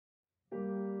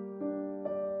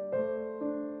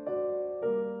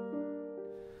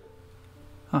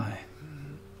Hi.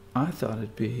 I thought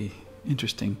it'd be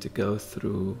interesting to go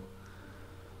through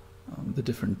the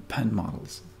different pen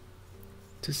models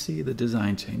to see the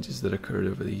design changes that occurred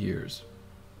over the years.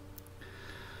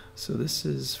 So this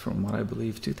is from what I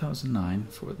believe 2009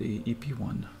 for the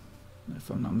EP1. If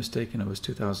I'm not mistaken, it was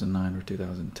 2009 or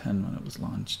 2010 when it was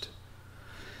launched.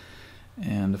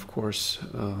 And of course,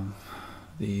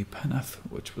 the Pen F,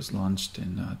 which was launched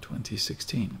in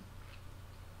 2016.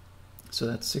 So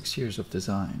that's 6 years of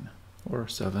design, or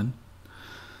 7,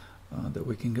 that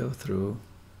we can go through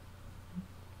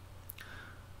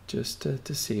just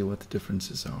to see what the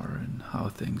differences are and how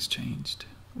things changed,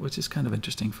 which is kind of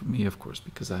interesting for me, of course,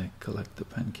 because I collect the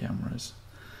pen cameras.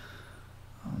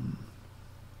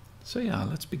 So yeah,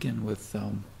 let's begin with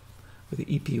the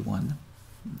EP1.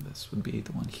 This would be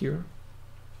the one here.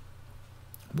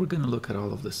 We're going to look at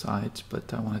all of the sides,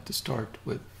 but I wanted to start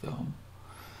with the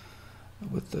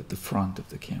front of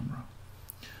the camera.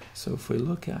 So if we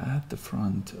look at the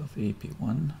front of the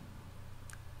EP1,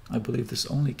 I believe this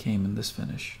only came in this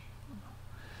finish.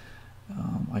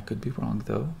 I could be wrong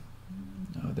though.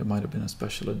 There might have been a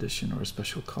special edition or a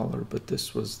special color, but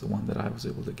this was the one that I was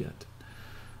able to get.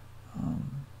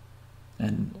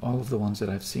 And all of the ones that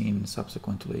I've seen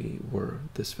subsequently were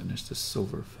this finish, this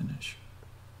silver finish.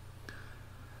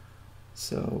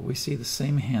 So we see the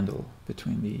same handle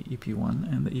between the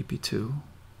EP1 and the EP2.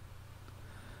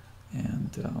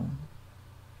 And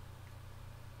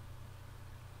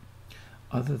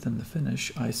other than the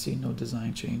finish, I see no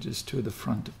design changes to the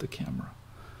front of the camera.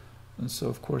 And so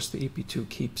of course the EP2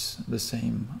 keeps the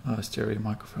same stereo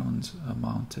microphones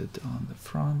mounted on the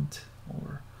front,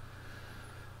 or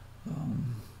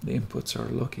the inputs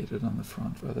are located on the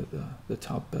front, rather the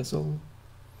top bezel.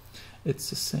 It's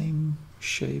the same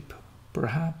shape,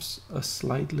 perhaps a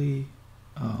slightly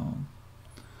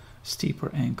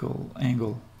steeper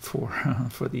angle for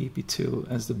the EP2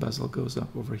 as the bezel goes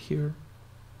up over here.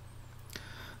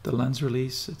 The lens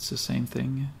release, it's the same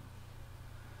thing.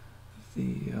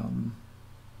 The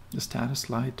status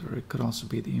light, or it could also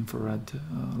be the infrared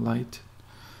light,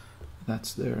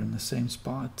 that's there in the same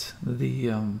spot.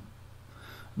 The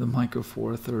Micro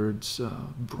Four Thirds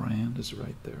brand is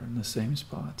right there in the same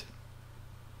spot.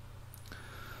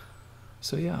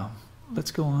 So yeah,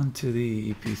 let's go on to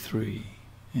the EP3.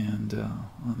 And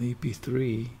on the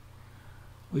EP3,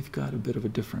 we've got a bit of a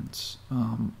difference.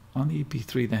 On the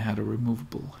EP3, they had a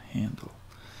removable handle.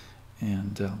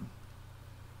 And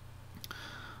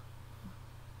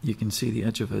you can see the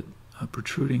edge of it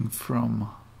protruding from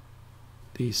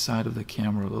the side of the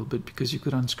camera a little bit, because you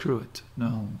could unscrew it.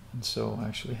 No, and so I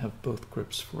actually have both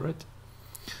grips for it.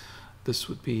 This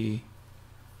would be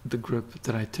the grip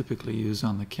that I typically use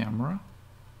on the camera.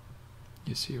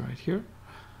 You see right here.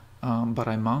 But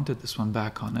I mounted this one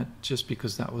back on it just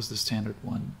because that was the standard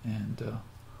one, and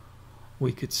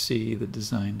we could see the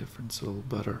design difference a little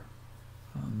better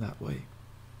that way.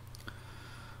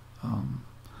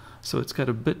 So it's got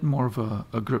a bit more of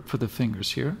a grip for the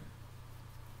fingers here,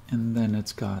 and then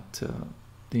it's got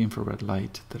the infrared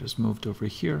light that is moved over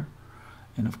here,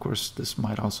 and of course this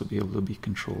might also be able to be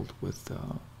controlled with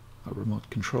a remote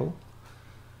control.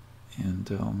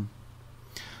 And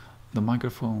the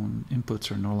microphone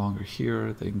inputs are no longer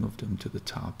here, they moved them to the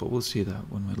top, but we'll see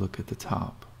that when we look at the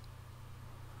top.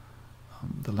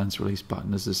 The lens release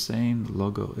button is the same, the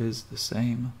logo is the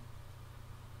same.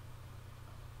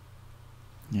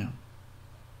 Yeah.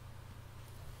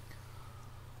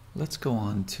 Let's go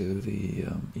on to the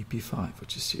EP5,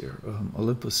 which is here.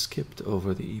 Olympus skipped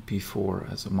over the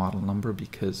EP4 as a model number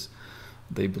because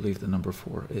they believe the number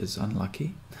 4 is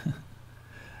unlucky.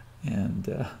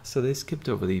 And so they skipped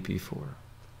over the EP4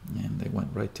 and they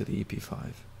went right to the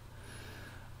EP5.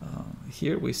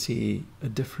 Here we see a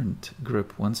different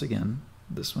grip once again.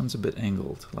 This one's a bit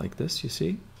angled like this, you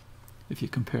see? If you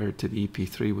compare it to the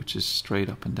EP3, which is straight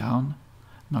up and down,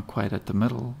 not quite at the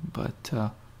middle, but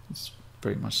it's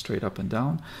very much straight up and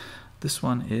down. This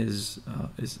one is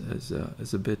a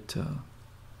bit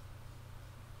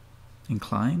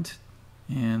inclined,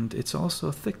 and it's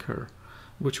also thicker,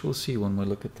 which we'll see when we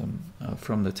look at them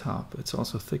from the top. It's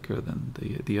also thicker than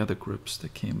the other grips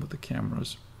that came with the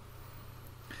cameras,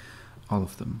 all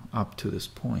of them up to this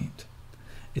point.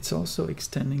 It's also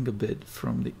extending a bit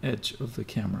from the edge of the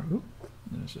camera. Ooh,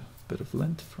 there's a bit of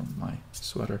lint from my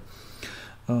sweater.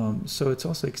 So it's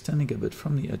also extending a bit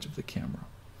from the edge of the camera.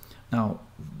 Now,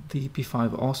 the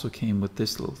EP5 also came with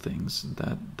these little things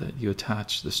that you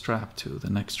attach the strap to,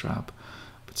 the neck strap.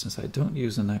 But since I don't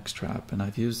use a neck strap, and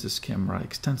I've used this camera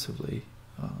extensively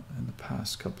in the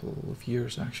past couple of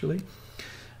years actually,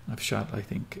 I've shot, I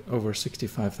think, over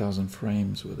 65,000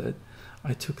 frames with it.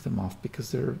 I took them off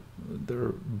because they're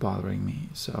bothering me.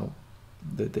 So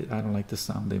I don't like the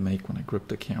sound they make when I grip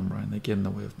the camera, and they get in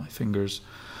the way of my fingers,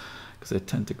 because I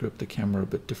tend to grip the camera a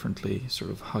bit differently,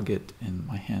 sort of hug it in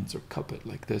my hands or cup it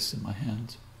like this in my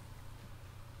hands.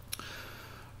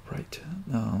 Right.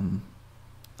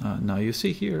 Now you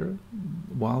see here,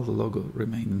 while the logo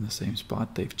remained in the same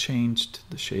spot, they've changed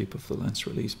the shape of the lens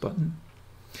release button.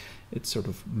 It sort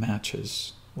of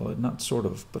matches, well, not sort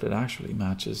of, but it actually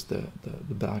matches the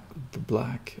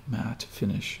black matte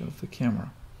finish of the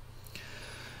camera.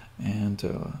 And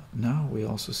now we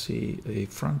also see a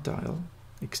front dial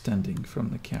extending from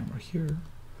the camera here,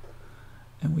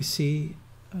 and we see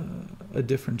a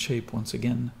different shape once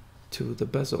again to the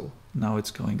bezel. Now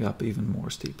it's going up even more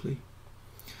steeply.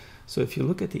 So if you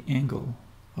look at the angle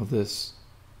of this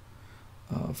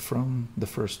from the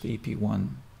first EP1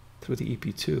 through the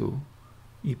EP2,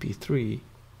 EP3,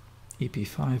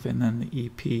 EP5, and then the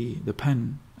EP, the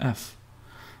pen F,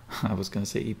 I was going to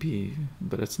say EP,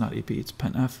 but it's not EP, it's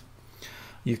pen F.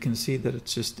 You can see that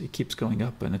it keeps going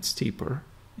up, and it's steeper,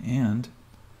 and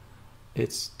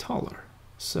it's taller.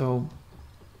 So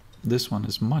this one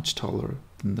is much taller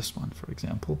than this one, for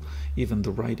example. Even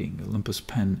the writing, Olympus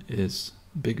PEN, is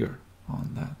bigger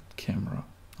on that camera,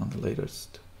 on the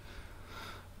latest,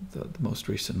 the most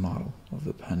recent model of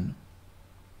the pen.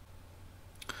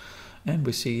 And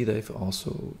we see they've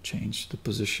also changed the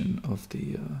position of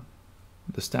the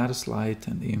status light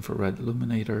and the infrared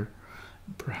illuminator,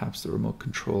 perhaps the remote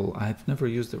control. I've never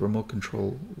used the remote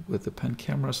control with the pen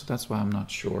camera, so that's why I'm not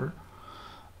sure.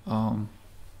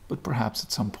 But perhaps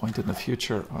at some point in the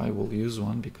future I will use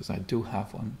one, because I do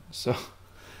have one. So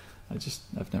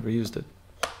I've never used it.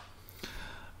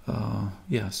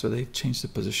 Yeah, so they've changed the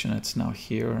position. It's now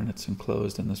here, and it's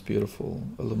enclosed in this beautiful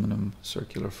aluminum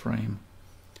circular frame.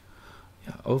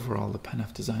 Yeah, overall the Pen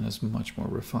F design is much more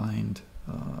refined.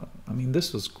 I mean,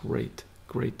 this was great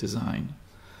design.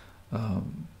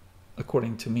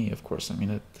 According to me, of course. I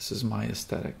mean, this is my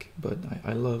aesthetic, but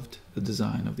I loved the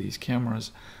design of these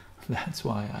cameras. That's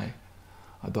why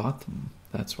I bought them.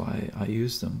 That's why I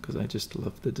use them, because I just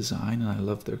love the design and I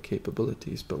love their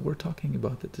capabilities. But we're talking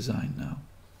about the design now.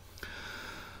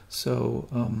 So,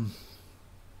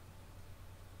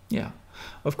 yeah,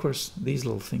 of course, these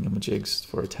little thingamajigs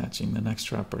for attaching the neck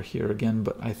strap are here again,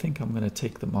 but I think I'm going to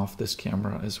take them off this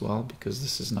camera as well, because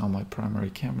this is now my primary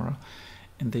camera,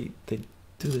 and they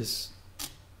do this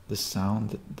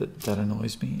sound that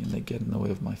annoys me, and they get in the way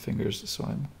of my fingers, so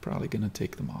I'm probably going to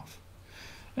take them off.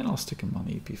 And I'll stick them on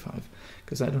the EP5,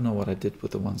 because I don't know what I did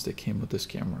with the ones that came with this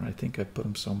camera. I think I put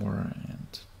them somewhere,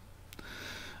 and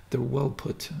they're well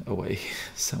put away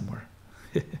somewhere.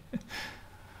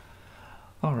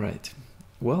 All right.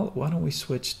 Well, why don't we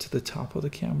switch to the top of the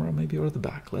camera, maybe, or the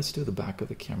back? Let's do the back of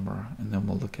the camera, and then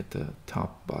we'll look at the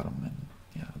top, bottom, and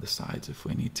the sides if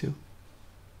we need to.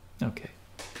 Okay.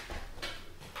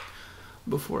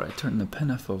 Before I turn the Pen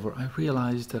F over, I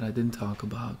realized that I didn't talk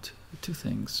about two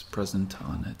things present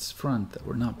on its front that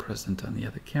were not present on the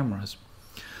other cameras.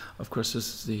 Of course,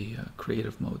 this is the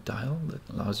creative mode dial that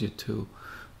allows you to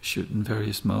shoot in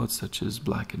various modes, such as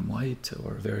black and white,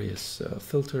 or various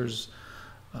filters,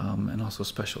 and also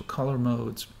special color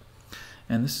modes.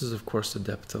 And this is, of course, the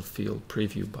depth of field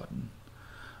preview button,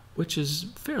 which is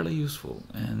fairly useful,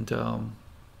 and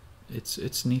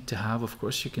it's neat to have. Of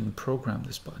course, you can program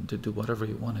this button to do whatever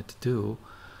you want it to do.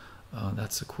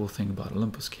 That's the cool thing about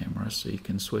Olympus cameras. So you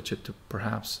can switch it to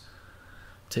perhaps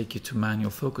take you to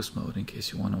manual focus mode in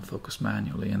case you want to focus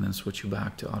manually, and then switch you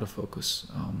back to autofocus.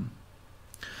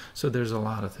 So there's a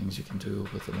lot of things you can do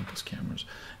with Olympus cameras.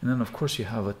 And then, of course, you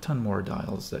have a ton more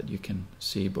dials that you can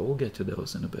see, but we'll get to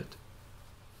those in a bit.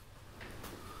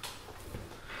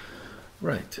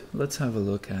 Right, let's have a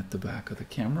look at the back of the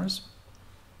cameras.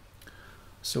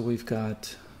 So we've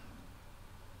got,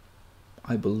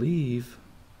 I believe,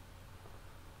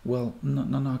 well, no,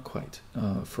 not quite.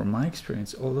 From my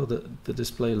experience, although the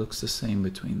display looks the same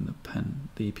between the pen,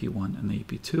 the EP1 and the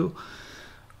EP2,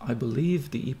 I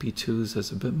believe the EP2s has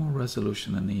a bit more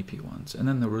resolution than the EP1s, and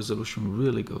then the resolution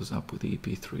really goes up with the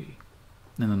EP3.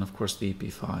 And then, of course, the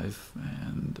EP5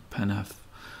 and the Pen F,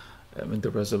 I mean,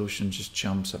 the resolution just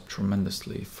jumps up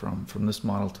tremendously from this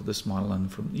model to this model,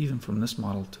 and even from this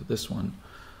model to this one.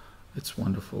 It's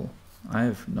wonderful. I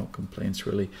have no complaints,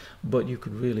 really, but you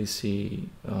could really see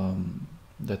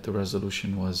that the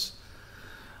resolution was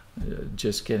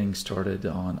just getting started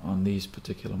on these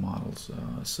particular models.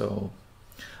 So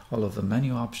all of the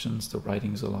menu options, the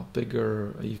writing's a lot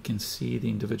bigger. You can see the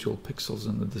individual pixels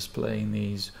in the display in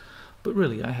these But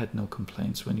really, I had no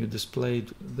complaints. When you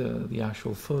displayed the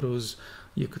actual photos,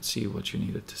 you could see what you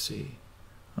needed to see.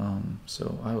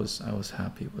 So I was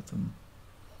happy with them.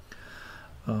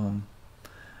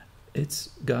 It's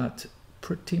got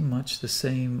pretty much the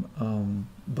same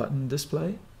button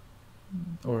display,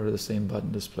 or the same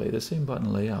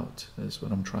button layout is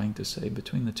what I'm trying to say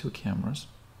between the two cameras.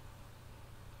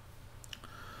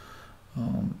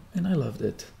 And I loved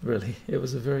it, really. It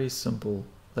was a very simple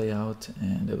layout,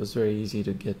 and it was very easy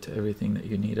to get to everything that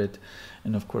you needed.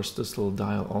 And of course, this little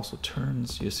dial also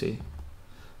turns, you see,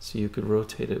 so you could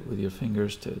rotate it with your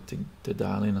fingers to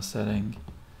dial in a setting.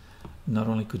 Not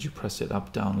only could you press it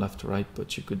up, down, left, right,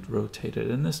 but you could rotate it.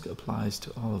 And this applies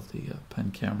to all of the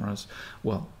pen cameras.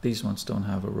 Well, these ones don't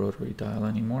have a rotary dial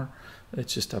anymore.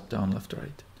 It's just up, down, left,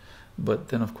 right. But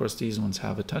then, of course, these ones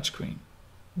have a touchscreen.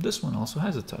 This one also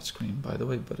has a touchscreen, by the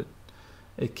way, but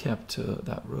it kept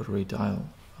that rotary dial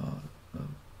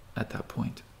at that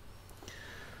point.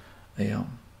 Yeah.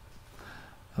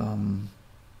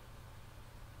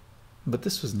 But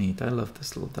this was neat. I love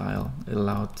this little dial. It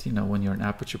allowed, you know, when you're in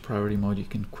aperture priority mode, you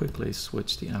can quickly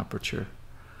switch the aperture,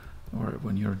 or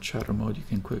when you're in shutter mode, you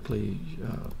can quickly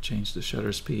change the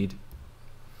shutter speed.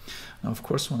 Now, of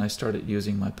course, when I started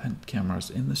using my pen cameras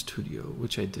in the studio,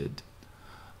 which I did,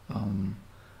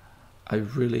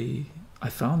 I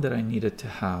found that I needed to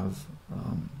have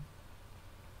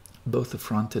both a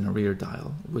front and a rear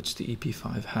dial, which the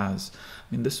EP5 has.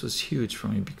 I mean, this was huge for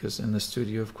me because in the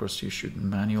studio, of course, you shoot in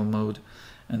manual mode,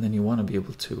 and then you want to be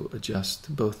able to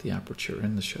adjust both the aperture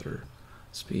and the shutter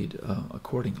speed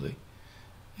accordingly.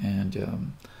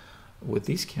 And with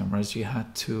these cameras, you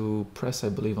had to press, I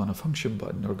believe, on a function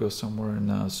button or go somewhere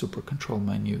in a super control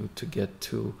menu to get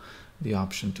to the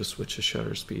option to switch the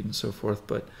shutter speed and so forth.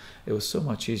 But it was so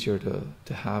much easier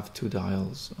to have two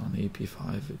dials on the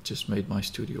EP5. It just made my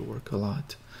studio work a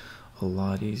lot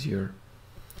easier.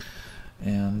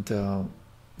 And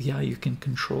yeah, you can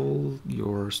control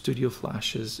your studio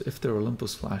flashes, if they're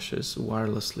Olympus flashes,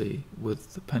 wirelessly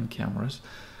with the pen cameras.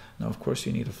 Now, of course,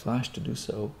 you need a flash to do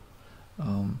so.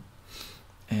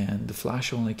 And the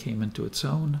flash only came into its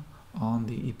own on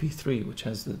the EP3, which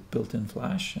has the built-in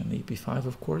flash, and the EP5,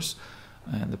 of course.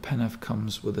 And the Pen F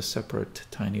comes with a separate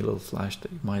tiny little flash that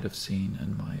you might have seen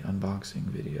in my unboxing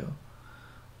video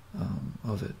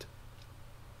of it.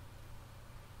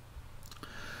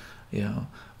 Yeah,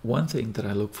 one thing that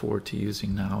I look forward to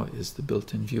using now is the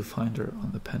built-in viewfinder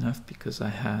on the Pen F, because I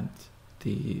had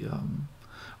the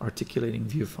articulating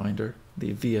viewfinder,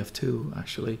 the VF2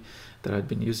 actually, that I'd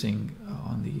been using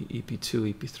on the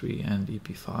EP2, EP3, and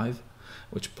EP5,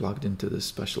 which plugged into this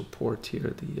special port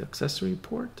here, the accessory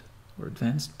port or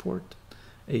advanced port,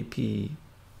 AP.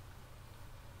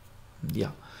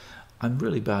 Yeah, I'm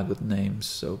really bad with names,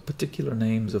 so particular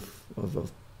names of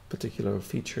particular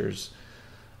features,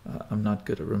 I'm not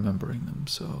good at remembering them.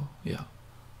 So yeah,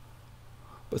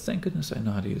 but thank goodness I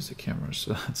know how to use the camera,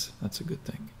 so that's a good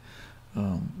thing.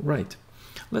 Right,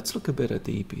 let's look a bit at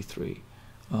the EP3.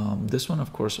 This one,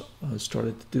 of course,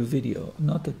 started to do video.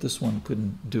 Not that this one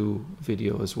couldn't do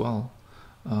video as well,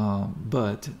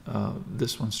 but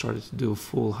this one started to do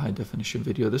full high-definition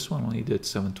video. This one only did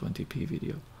 720p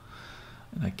video.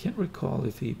 And I can't recall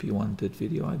if the EP1 did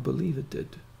video. I believe it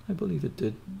did. I believe it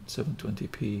did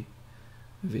 720p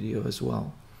video as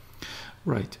well.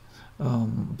 Right.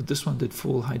 But this one did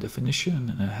full high definition,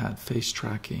 and it had face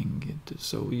tracking,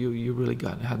 so you really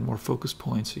it had more focus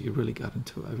points, so you really got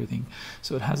into everything.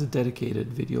 So it has a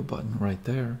dedicated video button right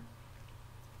there,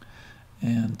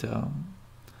 and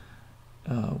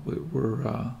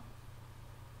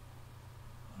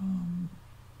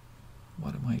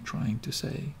what am I trying to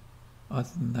say other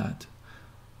than that?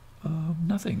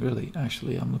 Nothing really,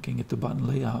 actually. I'm looking at the button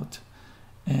layout,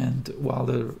 and while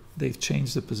they've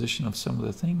changed the position of some of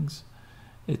the things,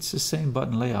 it's the same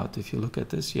button layout. If you look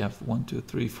at this, you have 1, 2,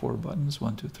 3, 4 buttons,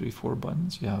 1, 2, 3, 4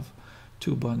 buttons. You have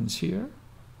 2 buttons here,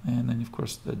 and then of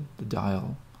course the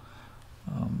dial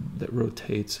that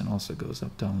rotates and also goes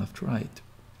up, down, left, right.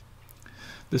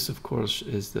 This, of course,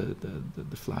 is the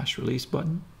flash release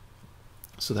button,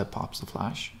 so that pops the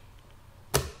flash.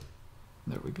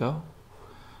 There we go.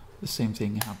 The same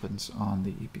thing happens on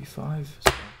the EP5.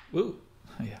 So, woo,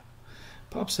 yeah,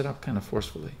 pops it up kind of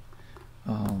forcefully,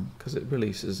 because it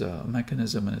releases a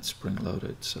mechanism and it's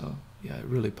spring-loaded, so yeah, it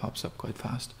really pops up quite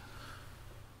fast.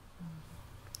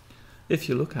 If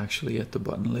you look actually at the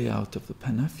button layout of the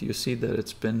Pen F, you see that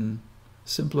it's been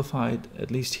simplified,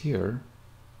 at least here.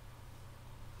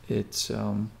 It's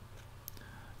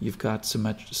you've got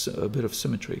a bit of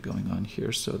symmetry going on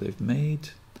here, so they've made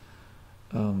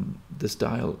this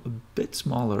dial a bit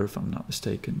smaller, if I'm not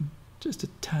mistaken, just a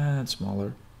tad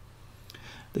smaller.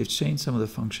 They've changed some of the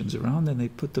functions around, and they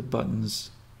put the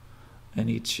buttons at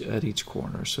each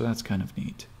corner, so that's kind of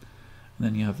neat. And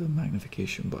then you have the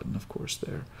magnification button, of course,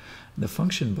 there. And the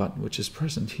function button, which is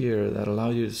present here, that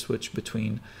allows you to switch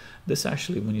between this.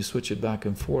 Actually, when you switch it back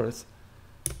and forth,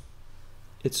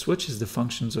 it switches the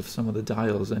functions of some of the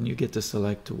dials, and you get to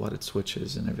select what it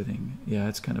switches and everything. Yeah,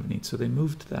 it's kind of neat. So they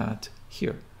moved that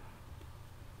here,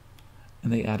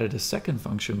 and they added a second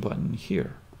function button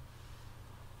here.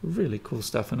 Really cool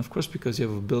stuff. And of course, because you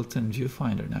have a built-in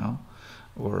viewfinder now,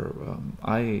 or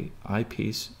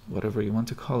eyepiece, whatever you want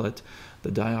to call it,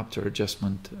 the diopter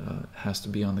adjustment has to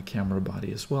be on the camera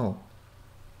body as well.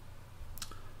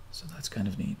 So that's kind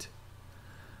of neat.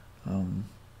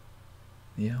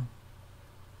 Yeah.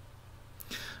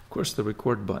 Of course, the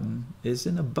record button is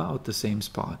in about the same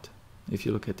spot if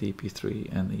you look at the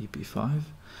EP3 and the EP5,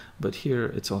 but here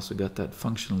it's also got that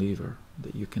function lever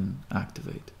that you can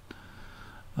activate.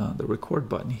 The record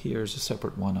button here is a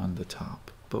separate one on the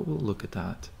top, but we'll look at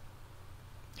that.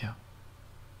 Yeah,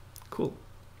 cool.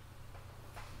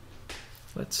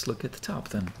 Let's look at the top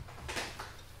then.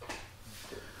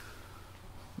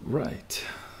 Right.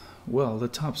 Well, the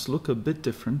tops look a bit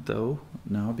different though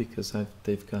now, because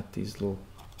they've got these little.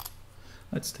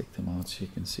 Let's take them out so you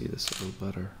can see this a little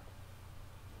better.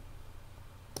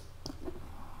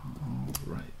 All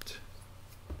right.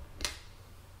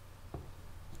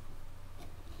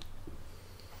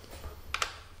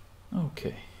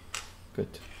 Okay,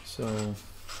 good. So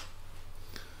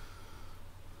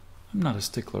I'm not a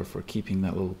stickler for keeping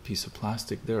that little piece of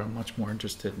plastic there. I'm much more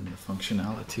interested in the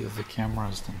functionality of the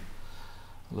cameras than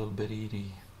a little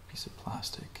bitty piece of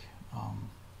plastic.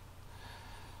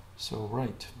 So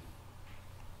right.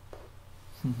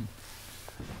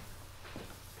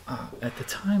 At the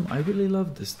time, I really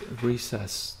loved this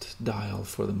recessed dial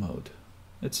for the mode.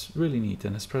 It's really neat,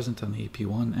 and it's present on the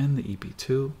EP1 and the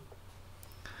EP2.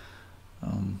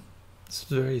 It's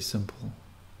a very simple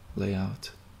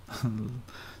layout.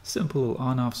 Simple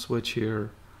on-off switch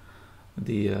here,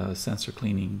 the sensor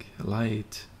cleaning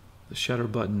light, the shutter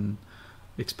button,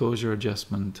 exposure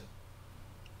adjustment.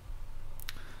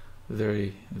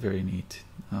 Very, very neat.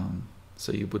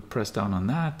 So you would press down on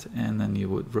that, and then you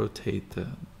would rotate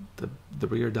the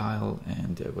rear dial,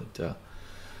 and it would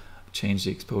change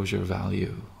the exposure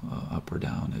value up or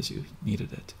down as you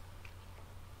needed it.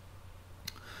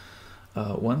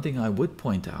 One thing I would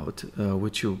point out,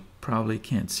 which you probably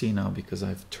can't see now because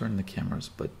I've turned the cameras,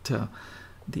 but the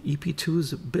EP2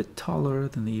 is a bit taller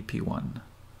than the EP1,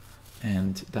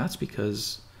 and that's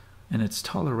because, and it's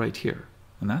taller right here,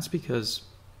 and that's because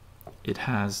it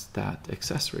has that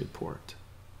accessory port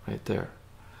right there,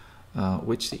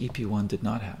 which the EP1 did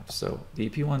not have. So the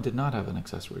EP1 did not have an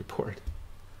accessory port.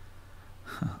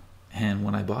 And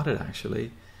when I bought it,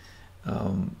 actually,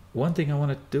 one thing I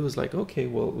wanted to do is like, okay,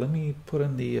 well, let me put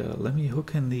in the let me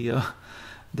hook in the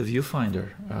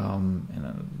viewfinder, and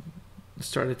I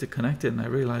started to connect it, and I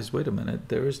realized, wait a minute,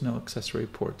 there is no accessory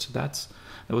port. So that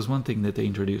was one thing that they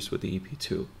introduced with the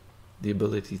EP2, the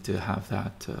ability to have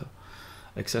that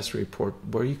accessory port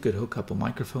where you could hook up a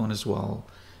microphone as well,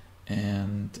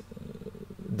 and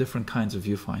different kinds of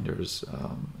viewfinders.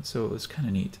 So it was kind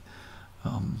of neat.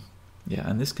 Yeah,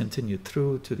 and this continued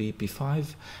through to the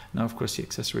EP5. Now, of course, the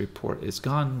accessory port is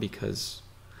gone because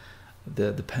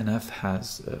the PEN F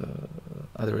has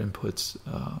other inputs,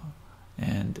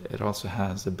 and it also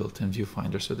has a built-in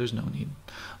viewfinder, so there's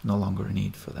no longer a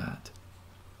need for that.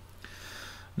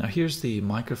 Now, here's the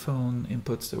microphone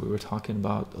inputs that we were talking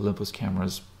about. Olympus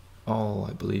cameras all,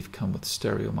 I believe, come with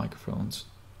stereo microphones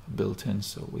built in,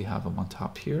 so we have them on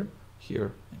top here,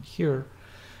 here, and here.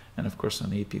 And of course,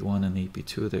 on the EP1 and the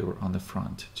EP2, they were on the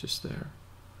front, just there.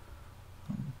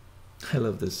 I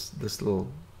love this little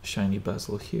shiny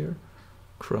bezel here,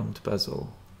 chromed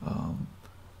bezel,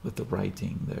 with the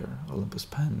writing there, Olympus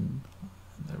PEN.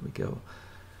 And there we go.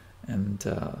 And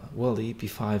well, the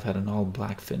EP5 had an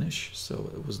all-black finish, so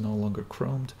it was no longer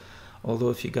chromed.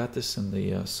 Although if you got this in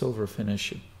the silver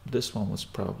finish, this one was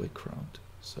probably chromed.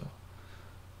 So,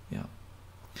 yeah.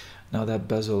 Now that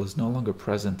bezel is no longer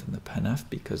present in the PEN F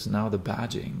because now the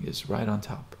badging is right on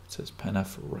top. It says PEN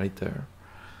F right there.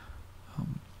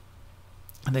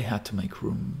 And they had to make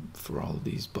room for all of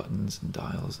these buttons and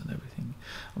dials and everything.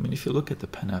 I mean, if you look at the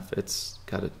PEN F, it's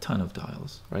got a ton of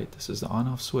dials, right? This is the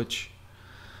on-off switch.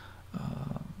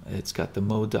 It's got the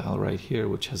mode dial right here,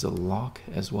 which has a lock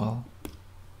as well.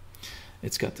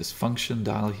 It's got this function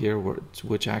dial here,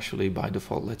 which actually by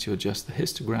default lets you adjust the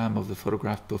histogram of the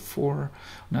photograph before,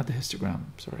 not the histogram,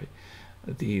 sorry,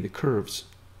 the curves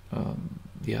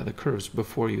the curves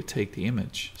before you take the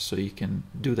image, so you can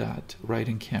do that right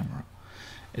in camera.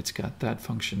 It's got that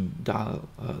function dial,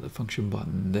 the function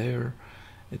button there.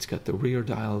 It's got the rear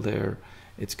dial there.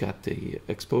 It's got the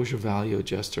exposure value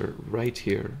adjuster right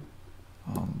here.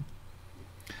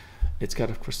 It's got,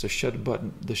 of course, the shutter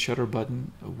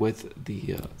button with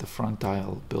the front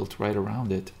dial built right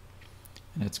around it,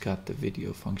 and it's got the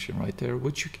video function right there,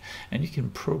 and you can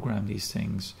program these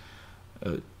things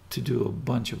to do a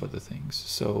bunch of other things.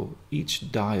 So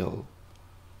each dial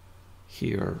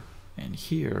here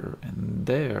and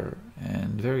there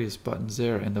and various buttons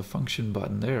there, and the function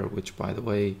button there, which, by the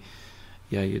way,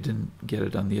 yeah, you didn't get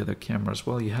it on the other camera as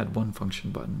well. You had one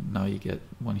function button. Now you get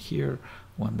one here,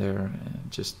 one there,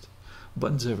 and just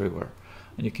buttons everywhere.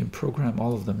 And you can program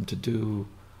all of them to do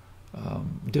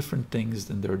different things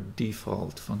than their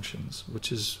default functions,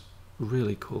 which is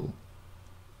really cool.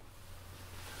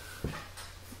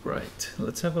 Right,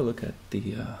 let's have a look at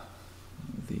the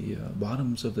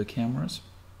bottoms of the cameras.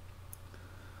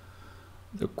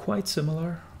 They're quite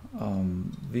similar.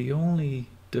 The only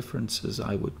differences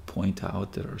I would point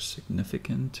out that are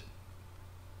significant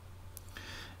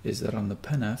is that on the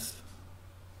PEN F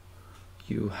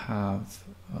you have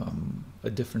a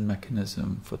different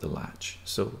mechanism for the latch.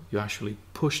 So you actually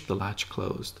push the latch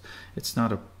closed. It's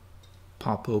not a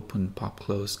pop open, pop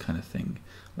close kind of thing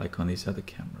like on these other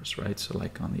cameras, right? So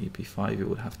like on the EP5 you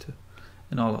would have to,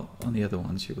 and on the other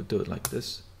ones you would do it like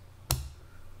this,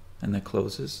 and that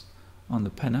closes. On the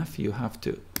PEN F you have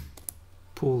to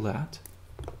pull that,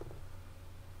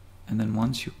 and then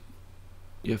once you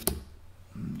have to,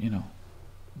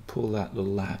 pull that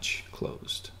little latch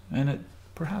closed, and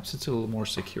perhaps it's a little more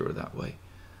secure that way.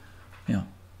 Yeah.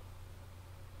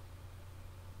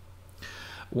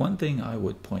 One thing I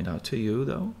would point out to you,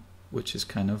 though, which is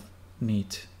kind of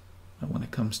neat when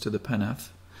it comes to the PEN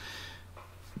F,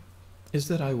 is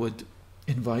that I would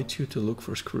invite you to look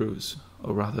for screws,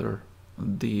 or rather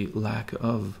the lack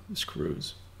of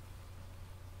screws.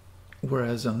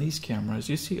 Whereas on these cameras,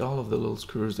 you see all of the little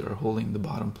screws that are holding the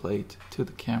bottom plate to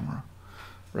the camera,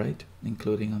 right?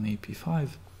 Including on the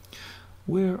EP5.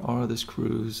 Where are the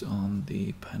screws on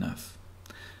the PEN F?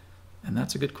 And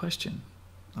that's a good question.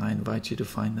 I invite you to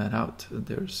find that out.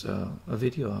 There's a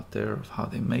video out there of how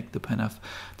they make the PEN F.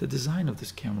 The design of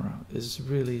this camera is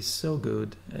really so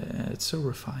good. It's so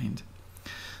refined.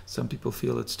 Some people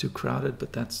feel it's too crowded,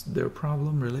 but that's their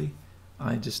problem, really.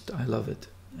 I love it.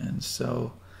 And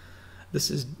so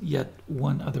this is yet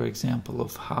one other example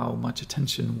of how much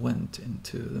attention went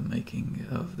into the making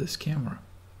of this camera.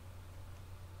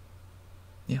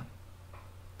 Yeah.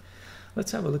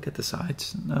 Let's have a look at the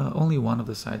sides. Only one of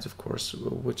the sides, of course,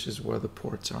 which is where the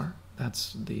ports are.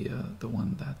 That's the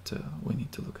one that we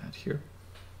need to look at here.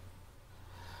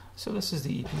 So this is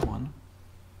the EP1,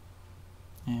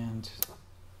 and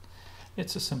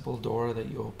it's a simple door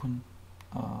that you open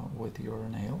with your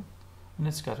nail, and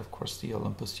it's got, of course, the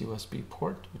Olympus USB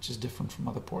port, which is different from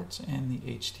other ports, and the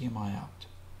HDMI out.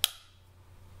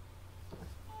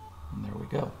 And there we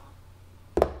go.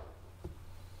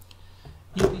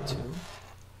 EP2,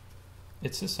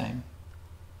 it's the same.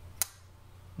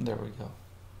 And there we go.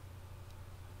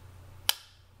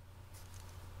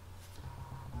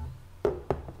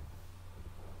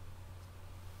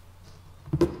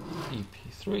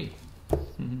 EP3.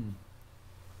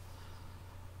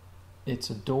 It's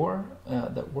a door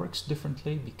that works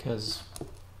differently because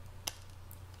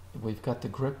we've got the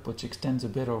grip which extends a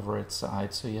bit over its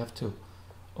side, so you have to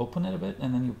open it a bit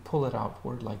and then you pull it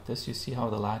outward like this. You see how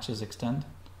the latches extend,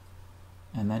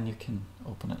 and then you can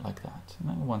open it like that, and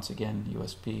then once again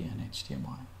USB and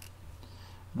HDMI,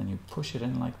 and then you push it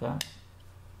in like that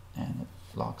and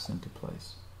it locks into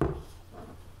place.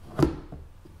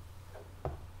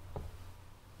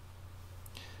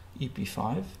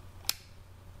 EP5,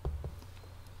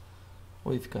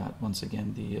 we've got once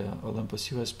again the Olympus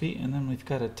USB, and then we've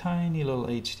got a tiny little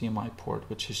HDMI port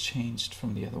which has changed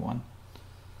from the other one.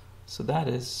 So that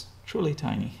is truly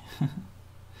tiny.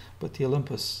 But the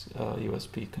Olympus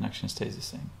USB connection stays the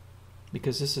same,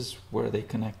 because this is where they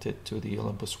connect it to the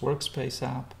Olympus Workspace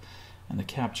app and the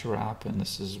Capture app, and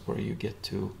this is where you get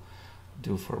to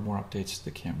do for more updates to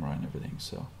the camera and everything.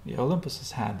 So yeah, Olympus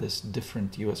has had this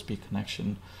different USB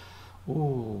connection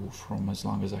from as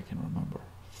long as I can remember,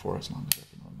 for as long as I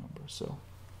can remember. So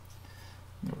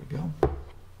there we go.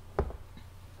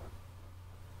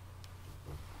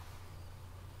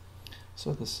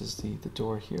 So this is the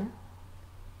door here.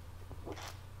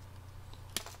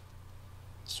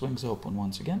 Swings open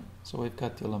once again. So we've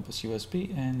got the Olympus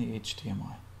USB and the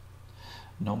HDMI.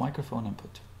 No microphone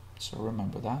input, so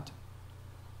remember that.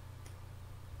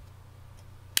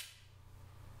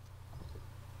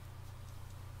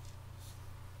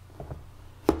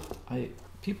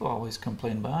 people always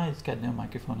complain, but it's got no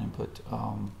microphone input.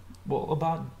 Well,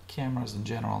 about cameras in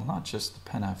general, not just the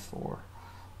Pen F or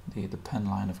the Pen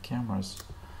line of cameras.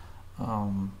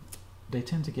 They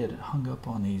tend to get hung up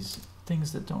on these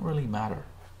things that don't really matter.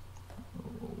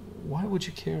 Why would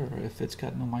you care if it's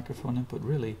got no microphone input,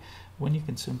 really, when you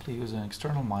can simply use an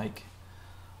external mic,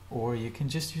 or you can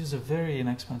just use a very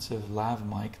inexpensive lav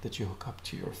mic that you hook up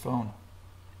to your phone,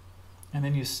 and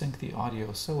then you sync the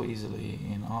audio so easily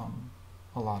in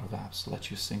a lot of apps let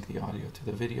you sync the audio to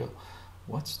the video.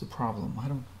 What's the problem?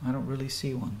 I don't really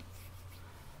see one.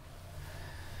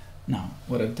 Now,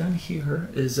 what I've done here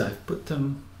is I've put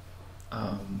them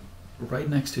right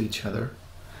next to each other,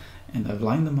 and I've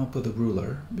lined them up with a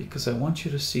ruler because I want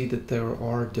you to see that there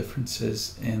are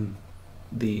differences in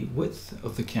the width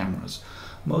of the cameras.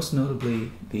 Most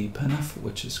notably the Pen F,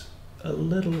 which is a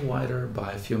little wider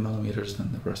by a few millimeters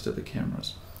than the rest of the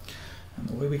cameras. And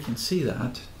the way we can see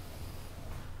that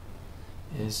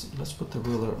is, let's put the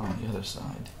ruler on the other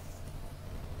side.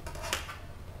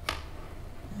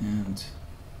 And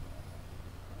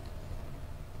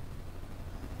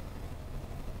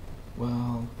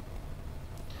well,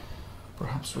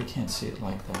 perhaps we can't see it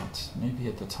like that. Maybe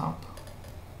at the top.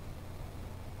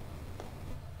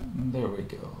 There we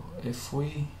go. If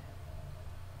we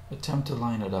attempt to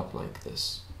line it up like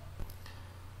this,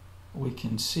 we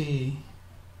can see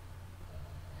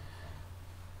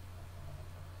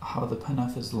how the Pen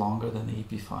F is longer than the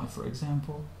EP5, for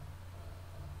example.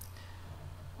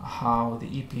 How the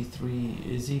EP3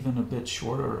 is even a bit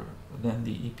shorter than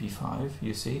the EP5,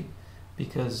 you see,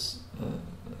 because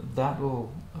that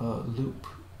little loop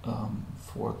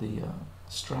for the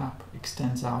strap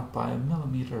extends out by 1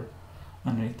 millimeter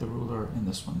underneath the ruler, and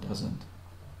this one doesn't.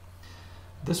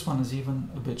 This one is even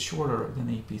a bit shorter than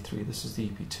the EP3. This is the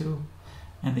EP2,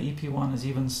 and the EP1 is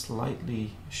even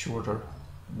slightly shorter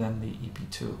than the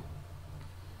EP2.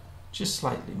 Just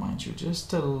slightly, mind you,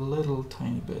 just a little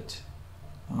tiny bit.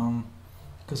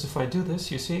 Because if I do this,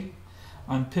 you see,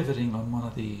 I'm pivoting on one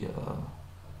of the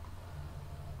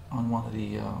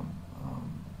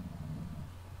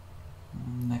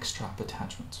neck strap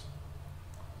attachments.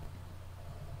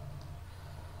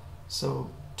 So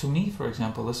to me, for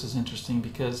example, this is interesting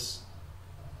because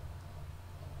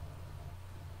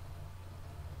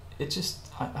it just,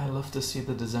 I love to see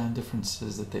the design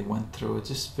differences that they went through. It's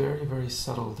just very, very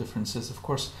subtle differences. Of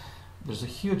course, there's a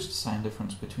huge design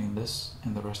difference between this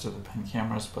and the rest of the Pen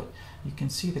cameras, but you can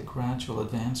see the gradual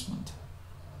advancement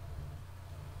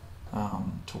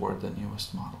toward the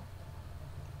newest model.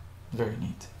 Very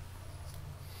neat.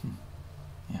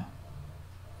 Yeah.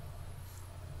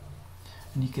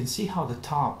 And you can see how the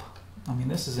top, I mean,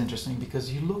 this is interesting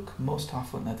because you look most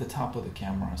often at the top of the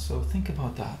camera. So think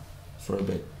about that for a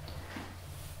bit.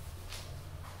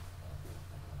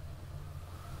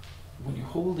 When you're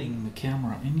holding the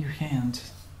camera in your hand,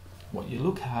 what you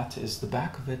look at is the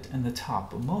back of it and the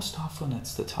top. But most often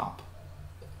it's the top,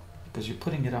 because you're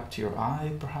putting it up to your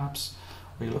eye, perhaps,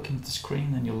 or you're looking at the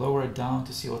screen and you lower it down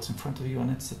to see what's in front of you, and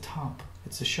it's the top.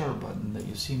 It's the shutter button that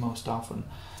you see most often.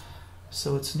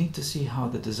 So it's neat to see how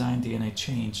the design DNA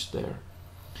changed there.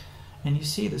 And you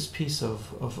see this piece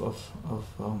of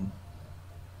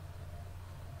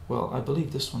well, I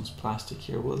believe this one's plastic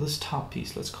here. Well, this top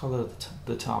piece, let's call it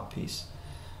the top piece.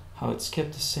 How it's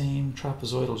kept the same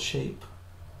trapezoidal shape.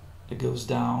 It goes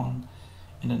down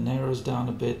and it narrows down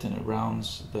a bit and it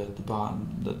rounds the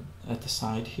bottom at the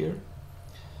side here.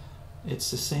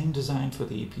 It's the same design for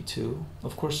the EP2.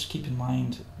 Of course, keep in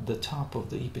mind the top of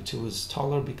the EP2 is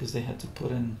taller because they had to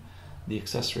put in the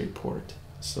accessory port.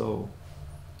 So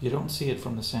you don't see it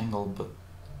from this angle, but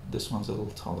this one's a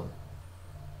little taller.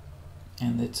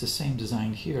 And it's the same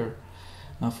design here.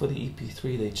 Now for the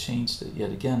EP3 they changed it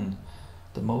yet again.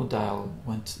 The mode dial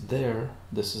went there.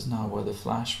 This is now where the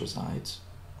flash resides.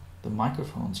 The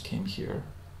microphones came here.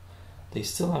 They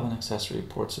still have an accessory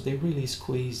port, so they really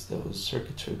squeezed the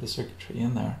circuitry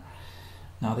in there.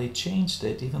 Now they changed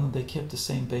it, even though they kept the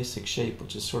same basic shape,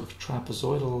 which is sort of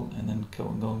trapezoidal and then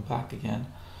going back again.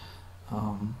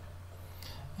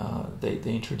 They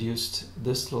introduced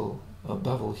this little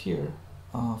bevel here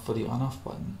for the on-off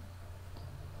button.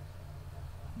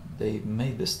 They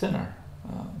made this thinner,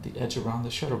 the edge around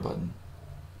the shutter button.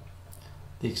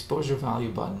 The exposure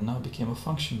value button now became a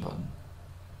function button.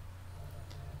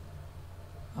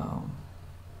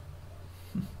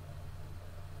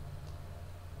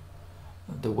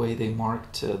 The way they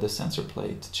marked the sensor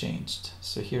plate changed.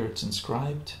 So here it's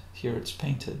inscribed, here it's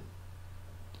painted.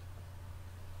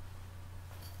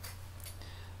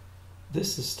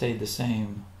 This has stayed the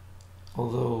same,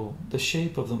 although the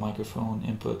shape of the microphone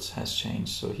inputs has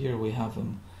changed. So here we have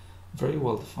them very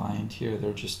well defined. Here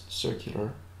they're just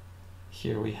circular.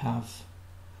 Here we have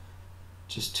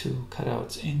just two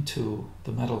cutouts into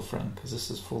the metal frame, because this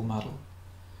is full metal.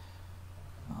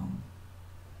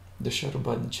 The shutter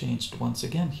button changed once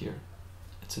again here.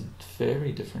 It's a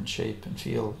very different shape and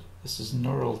feel. This is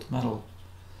knurled metal,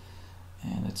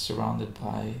 and it's surrounded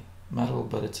by metal,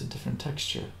 but it's a different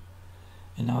texture.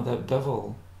 And now that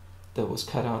bevel that was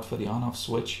cut out for the on-off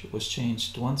switch was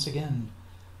changed once again,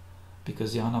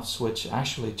 because the on-off switch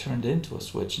actually turned into a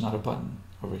switch, not a button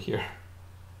over here.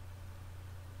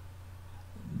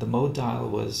 The mode dial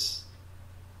was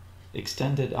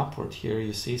extended upward here,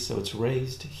 you see, so it's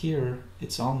raised. Here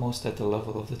it's almost at the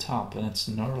level of the top, and it's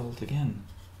knurled again.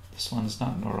 This one is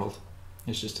not knurled,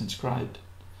 it's just inscribed.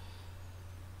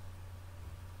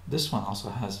 This one also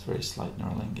has very slight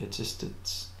knurling.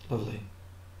 It's lovely.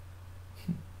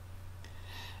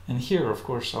 And here, of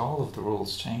course, all of the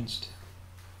rules changed.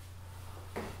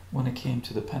 When it came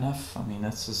to the PEN F, I mean,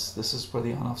 this is where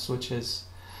the on-off switch is.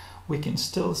 We can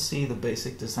still see the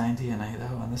basic design DNA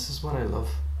though, and this is what I love.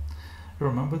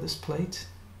 Remember this plate,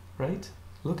 right?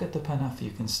 Look at the PEN F,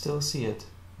 you can still see it.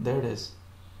 There it is.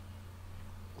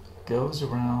 Goes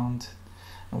around,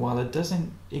 and while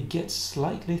it gets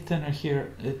slightly thinner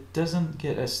here, it doesn't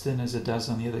get as thin as it does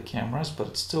on the other cameras, but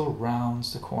it still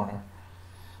rounds the corner.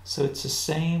 So it's the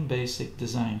same basic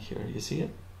design here, you see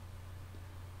it?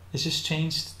 It's just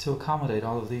changed to accommodate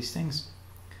all of these things.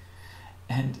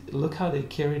 And look how they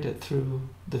carried it through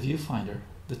the viewfinder,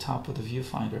 the top of the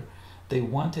viewfinder. They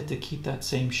wanted to keep that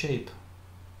same shape,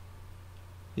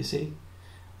 you see?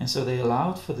 And so they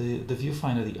allowed for the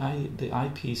viewfinder, the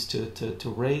eyepiece to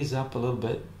raise up a little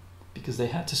bit, because they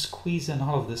had to squeeze in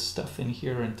all of this stuff in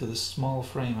here into this small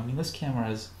frame. I mean, this camera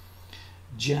is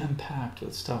jam-packed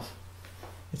with stuff.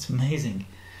 It's amazing.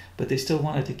 But they still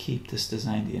wanted to keep this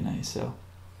design DNA, so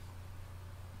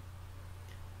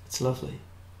it's lovely.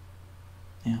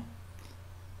 Yeah.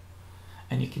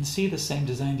 And you can see the same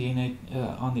design DNA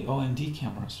on the OMD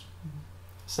cameras.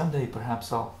 Someday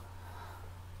perhaps I'll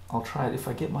try it. If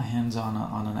I get my hands on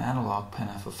an analog PEN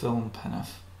F, a film PEN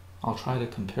F, I'll try to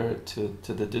compare it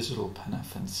to the digital PEN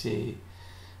F and see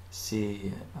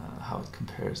how it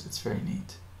compares. It's very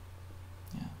neat.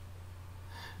 Yeah.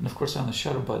 And of course on the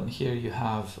shutter button here you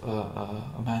have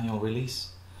a manual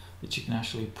release, which you can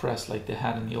actually press like they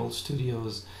had in the old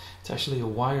studios. It's actually a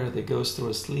wire that goes through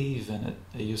a sleeve, and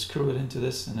you screw it into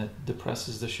this and it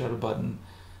depresses the shutter button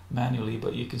manually,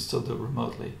 but you can still do it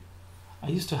remotely. I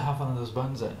used to have one of those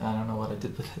buttons. I don't know what I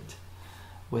did with it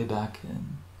way back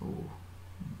in,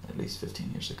 at least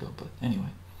 15 years ago, but anyway,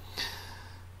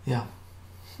 yeah.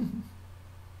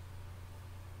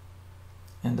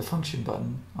 And the function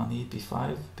button on the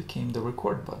EP5 became the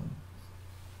record button,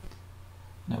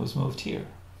 and it was moved here.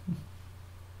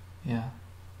 Yeah.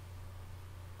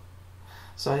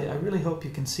 So I really hope you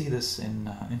can see this in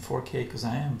 4K, because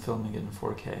I am filming it in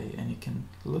 4K, and you can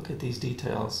look at these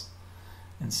details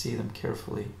and see them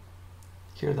carefully.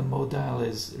 Here the mode dial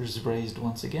is raised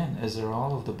once again, as are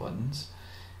all of the buttons,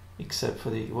 except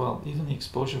for the, well, even the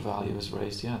exposure value is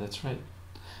raised. Yeah, that's right.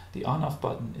 The on-off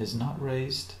button is not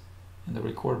raised, and the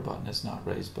record button is not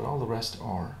raised, but all the rest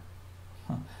are.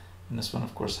 And this one,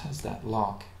 of course, has that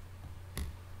lock.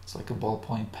 It's like a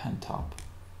ballpoint pen top.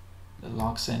 It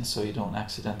locks in so you don't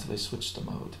accidentally switch the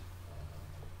mode.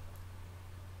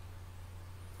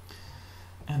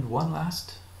 And one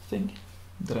last thing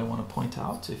that I want to point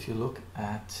out, if you look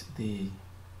at the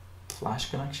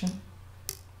flash connection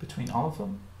between all of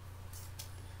them,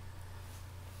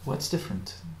 what's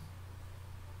different?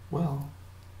 Well,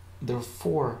 there are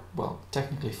four, well,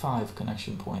 technically 5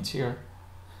 connection points here,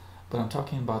 but I'm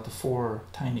talking about the 4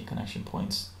 tiny connection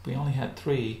points. We only had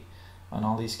 3 on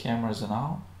all these cameras, and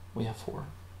now we have 4.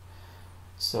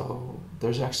 So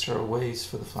there's extra ways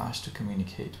for the flash to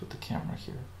communicate with the camera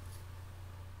here.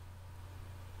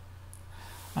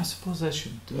 I suppose I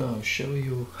should show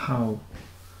you how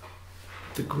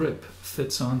the grip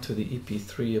fits onto the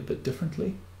EP3 a bit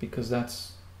differently, because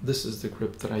this is the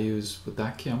grip that I use with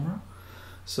that camera.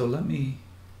 So let me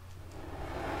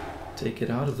take it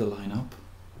out of the lineup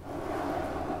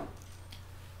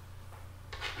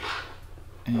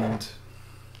and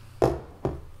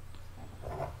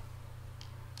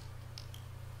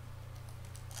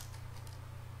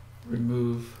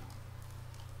remove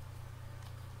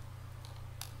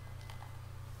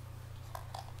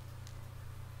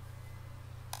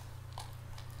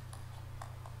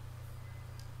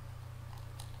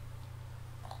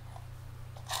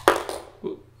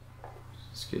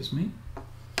excuse me.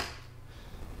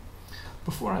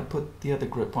 Before I put the other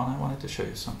grip on, I wanted to show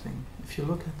you something. If you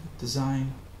look at the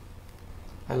design,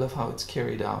 I love how it's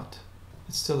carried out.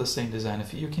 It's still the same design.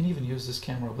 If you can even use this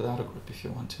camera without a grip if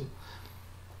you want to.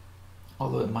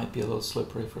 Although it might be a little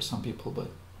slippery for some people, but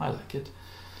I like it.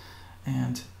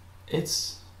 And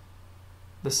it's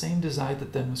the same design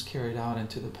that then was carried out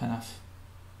into the Pen F.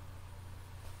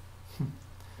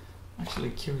 Actually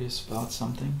curious about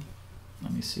something.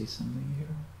 Let me see something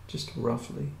here. Just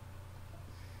roughly.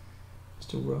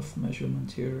 Just a rough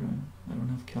measurement here. I don't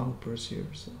have calipers here,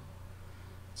 so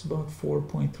it's about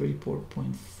 4.3,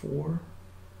 4.4.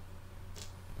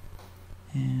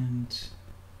 And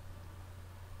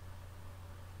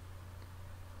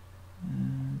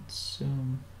it's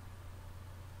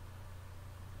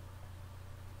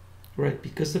right,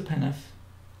 because the Pen F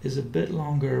is a bit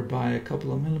longer by a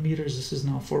couple of millimeters. This is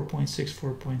now 4.6,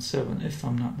 4.7, if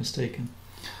I'm not mistaken.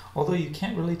 Although you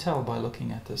can't really tell by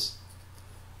looking at this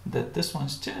that this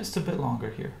one's just a bit longer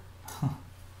here.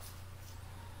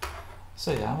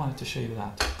 So yeah, I wanted to show you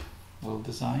that little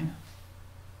design.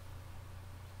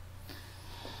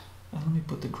 And let me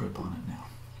put the grip on it now.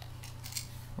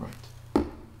 Right.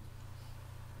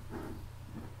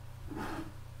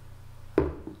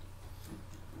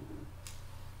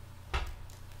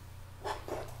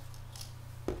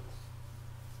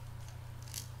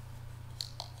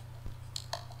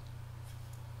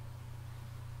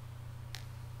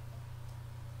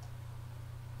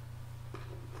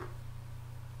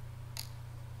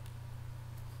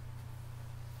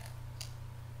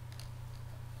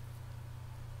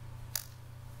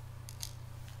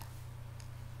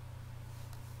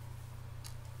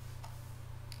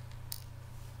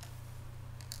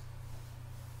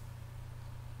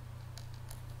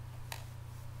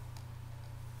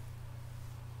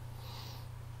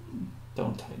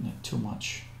 Don't tighten it too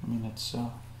much. I mean, it's there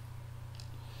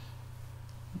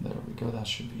we go. That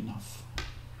should be enough.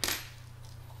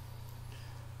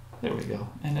 There we go.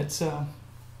 And it's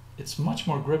much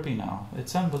more grippy now.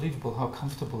 It's unbelievable how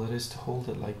comfortable it is to hold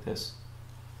it like this.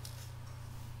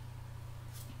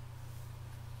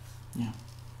 Yeah,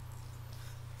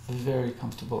 very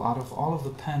comfortable. Out of all of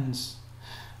the pens,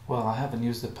 well, I haven't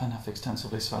used the Pen F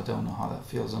extensively, so I don't know how that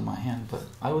feels in my hand, but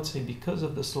I would say because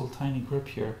of this little tiny grip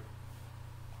here,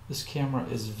 this camera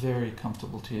is very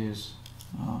comfortable to use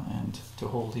and to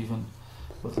hold, even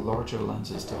with larger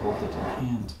lenses, to hold it in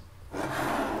hand.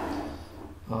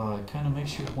 It kind of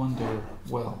makes you wonder.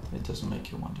 Well, it doesn't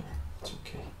make you wonder. It's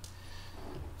okay.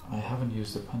 I haven't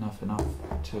used the Pen F enough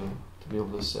to be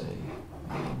able to say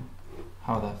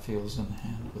how that feels in the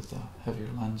hand with a heavier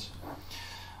lens.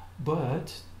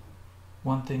 But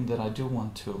one thing that I do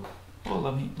want to, well,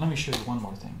 let me show you one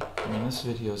more thing. I mean, this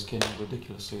video is getting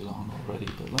ridiculously long already,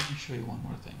 but let me show you one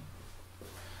more thing.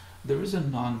 There is a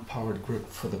non-powered grip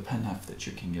for the Pen F that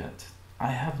you can get.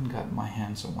 I haven't gotten my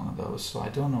hands on one of those, so I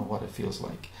don't know what it feels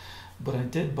like. But I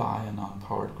did buy a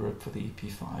non-powered grip for the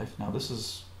EP5. Now this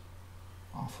is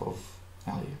off of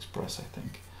AliExpress, I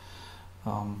think.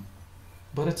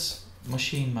 But it's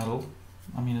machine metal.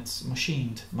 I mean, it's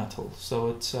machined metal, so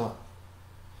it's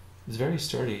very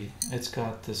sturdy. It's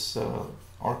got this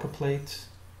Arca plate,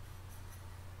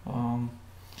 and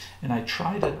I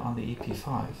tried it on the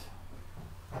EP5,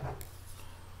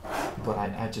 but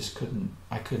I just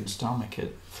couldn't stomach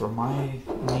it. For my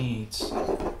needs,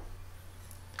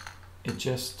 it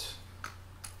just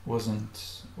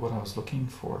wasn't what I was looking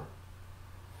for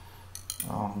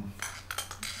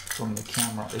from the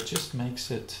camera. It just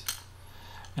makes it,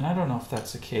 and I don't know if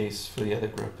that's the case for the other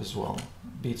grip as well.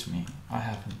 Beats me. I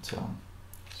haven't,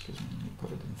 excuse me, let me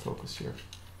put it in focus here.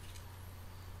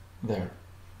 There.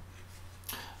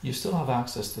 You still have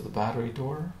access to the battery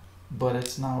door, but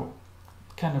it's now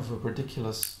kind of a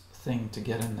ridiculous thing to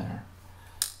get in there.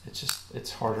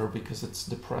 It's harder because it's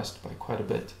depressed by quite a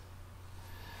bit.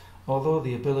 Although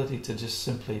the ability to just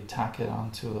simply tack it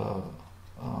onto a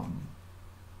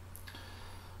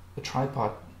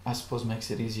tripod, I suppose,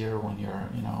 makes it easier when you're,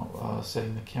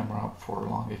 setting the camera up for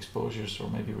long exposures or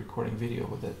maybe recording video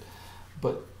with it.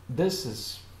 But this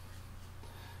is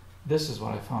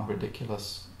what I found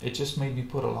ridiculous. It just made me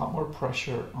put a lot more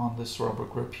pressure on this rubber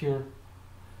grip here,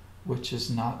 which is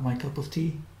not my cup of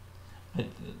tea.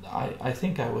 I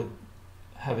think I would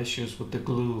have issues with the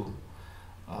glue,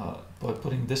 but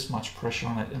putting this much pressure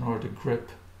on it in order to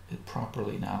grip it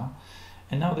properly now.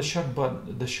 And now the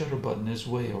shutter button is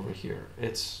way over here.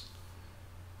 It's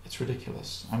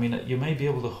ridiculous. I mean, you may be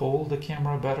able to hold the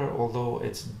camera better, although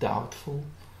it's doubtful.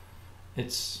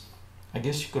 I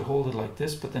guess you could hold it like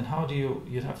this, but then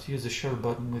you'd have to use the shutter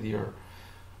button with your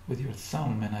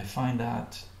thumb, and I find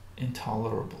that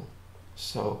intolerable.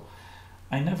 So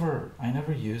I never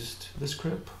used this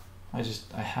grip.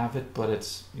 I have it, but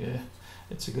it's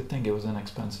a good thing it was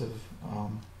inexpensive.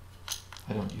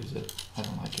 I don't use it. I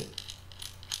don't like it.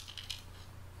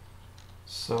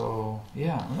 So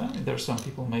yeah, I mean, there's some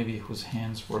people maybe whose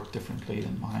hands work differently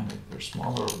than mine. Like they're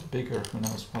smaller or bigger, who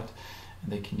knows what,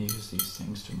 and they can use these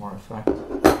things to more effect.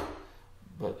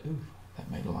 But ooh, that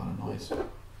made a lot of noise.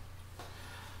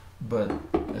 But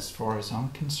as far as I'm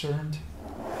concerned,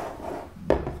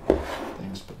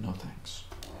 thanks, but no thanks.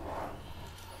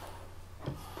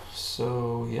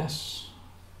 So yes,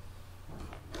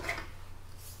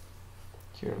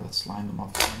 here let's line them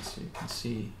up again so you can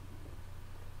see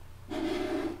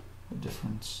the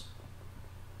difference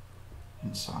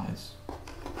in size.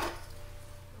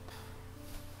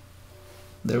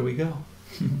 There we go.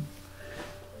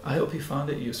 I hope you found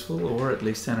it useful or at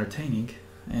least entertaining,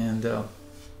 and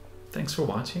thanks for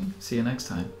watching. See you next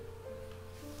time.